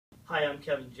Hi, I'm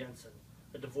Kevin Jensen,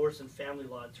 a divorce and family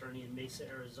law attorney in Mesa,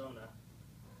 Arizona.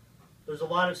 There's a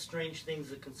lot of strange things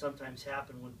that can sometimes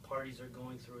happen when parties are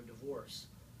going through a divorce.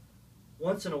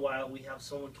 Once in a while, we have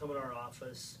someone come in our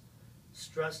office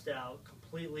stressed out,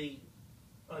 completely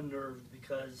unnerved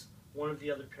because one of the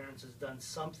other parents has done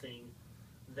something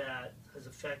that has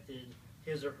affected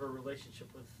his or her relationship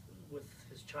with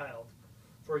his child.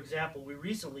 For example, we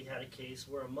recently had a case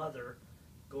where a mother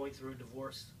going through a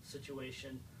divorce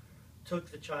situation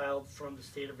took the child from the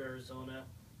state of Arizona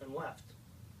and left,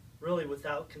 really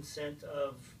without consent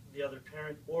of the other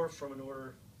parent or from an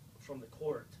order from the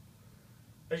court.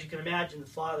 As you can imagine, the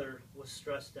father was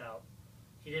stressed out.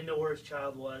 He didn't know where his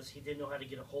child was, he didn't know how to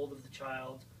get a hold of the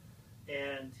child,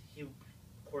 and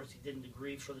of course he didn't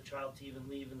agree for the child to even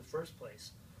leave in the first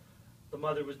place. The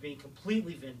mother was being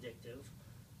completely vindictive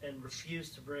and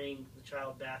refused to bring the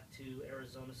child back to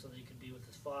Arizona so that he could be with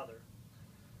his father.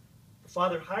 The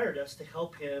father hired us to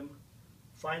help him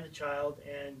find the child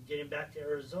and get him back to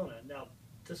Arizona. Now,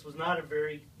 this was not a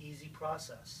very easy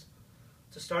process.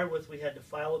 To start with, we had to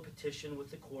file a petition with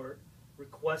the court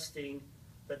requesting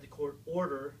that the court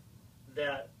order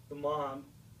that the mom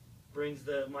brings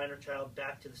the minor child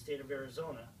back to the state of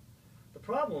Arizona.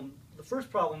 The first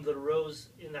problem that arose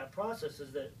in that process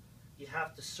is that you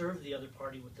have to serve the other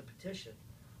party with the petition.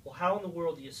 Well, how in the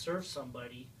world do you serve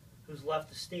somebody who's left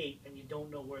the state and you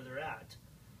don't know where they're at?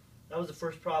 That was the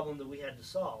first problem that we had to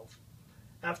solve.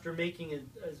 After making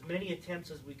as many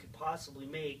attempts as we could possibly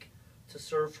make to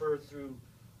serve her through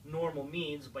normal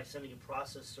means by sending a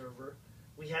process server,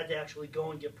 we had to actually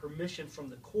go and get permission from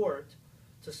the court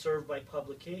to serve by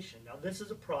publication. Now, this is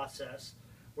a process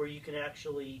where you can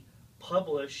actually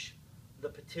publish the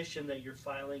petition that you're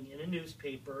filing in a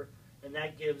newspaper, and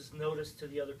that gives notice to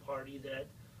the other party that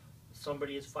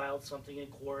somebody has filed something in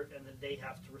court and that they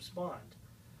have to respond.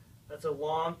 That's a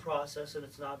long process and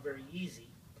it's not very easy.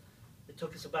 It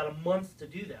took us about a month to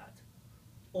do that.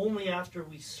 Only after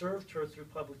we served her through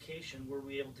publication were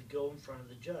we able to go in front of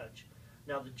the judge.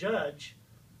 Now, the judge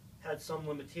had some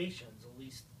limitations, at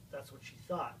least that's what she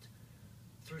thought.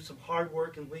 Through some hard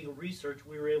work and legal research,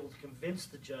 we were able to convince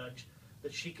the judge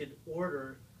that she could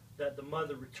order that the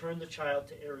mother return the child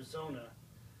to Arizona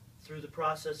through the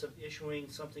process of issuing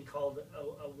something called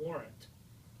a warrant.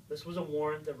 This was a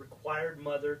warrant that required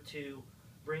mother to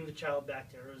bring the child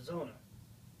back to Arizona.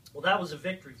 Well, that was a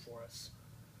victory for us,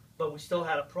 but we still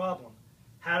had a problem.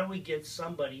 How do we get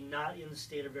somebody not in the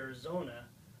state of Arizona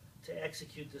to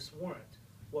execute this warrant?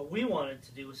 What we wanted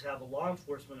to do was have a law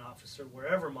enforcement officer,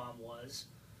 wherever mom was,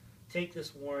 take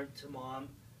this warrant to mom,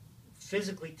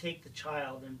 physically take the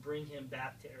child and bring him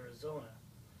back to Arizona.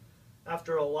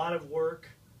 After a lot of work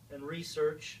and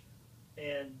research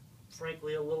and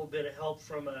frankly a little bit of help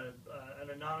from an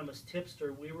anonymous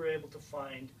tipster, we were able to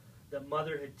find that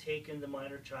mother had taken the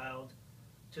minor child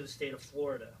to the state of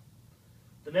Florida.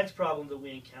 The next problem that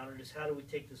we encountered is how do we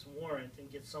take this warrant and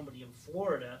get somebody in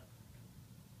Florida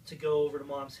to go over to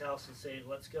mom's house and say,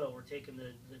 let's go, we're taking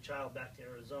the child back to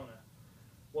Arizona.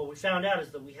 What we found out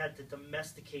is that we had to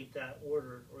domesticate that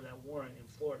order or that warrant in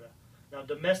Florida. Now,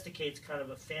 domesticate's kind of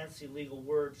a fancy legal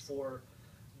word for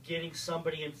getting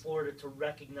somebody in Florida to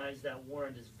recognize that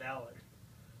warrant as valid.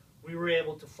 We were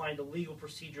able to find a legal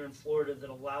procedure in Florida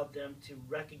that allowed them to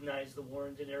recognize the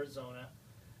warrant in Arizona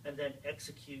and then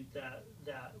execute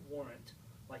that warrant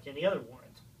like any other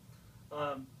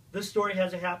warrant. This story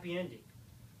has a happy ending.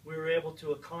 We were able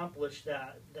to accomplish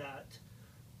that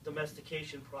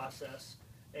domestication process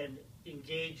and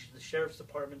engage the sheriff's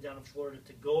department down in Florida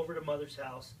to go over to mother's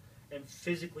house and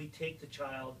physically take the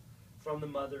child from the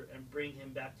mother and bring him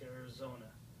back to Arizona.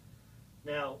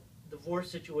 Now,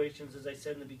 divorce situations, as I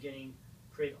said in the beginning,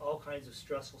 create all kinds of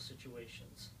stressful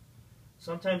situations.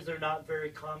 Sometimes they're not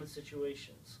very common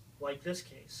situations, like this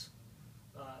case.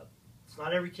 It's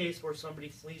not every case where somebody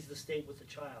flees the state with a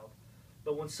child.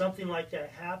 But when something like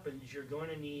that happens, you're going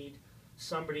to need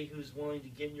somebody who's willing to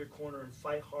get in your corner and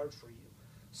fight hard for you.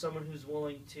 Someone who's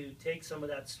willing to take some of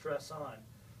that stress on.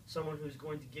 Someone who's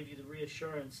going to give you the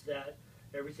reassurance that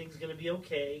everything's going to be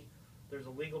okay. There's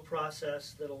a legal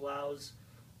process that allows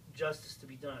justice to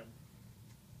be done.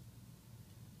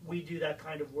 We do that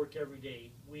kind of work every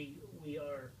day. We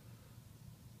are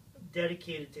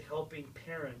dedicated to helping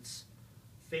parents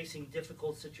facing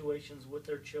difficult situations with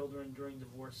their children during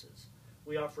divorces.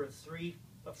 We offer a free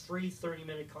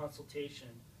 30-minute consultation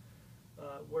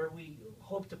where we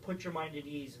hope to put your mind at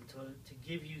ease and to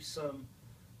give you some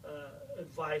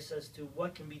advice as to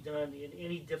what can be done in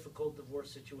any difficult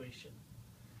divorce situation.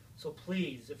 So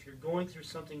please, if you're going through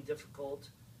something difficult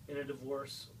in a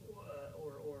divorce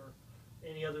or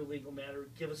any other legal matter,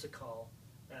 give us a call.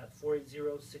 at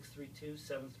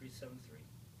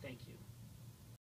 480-632-7373.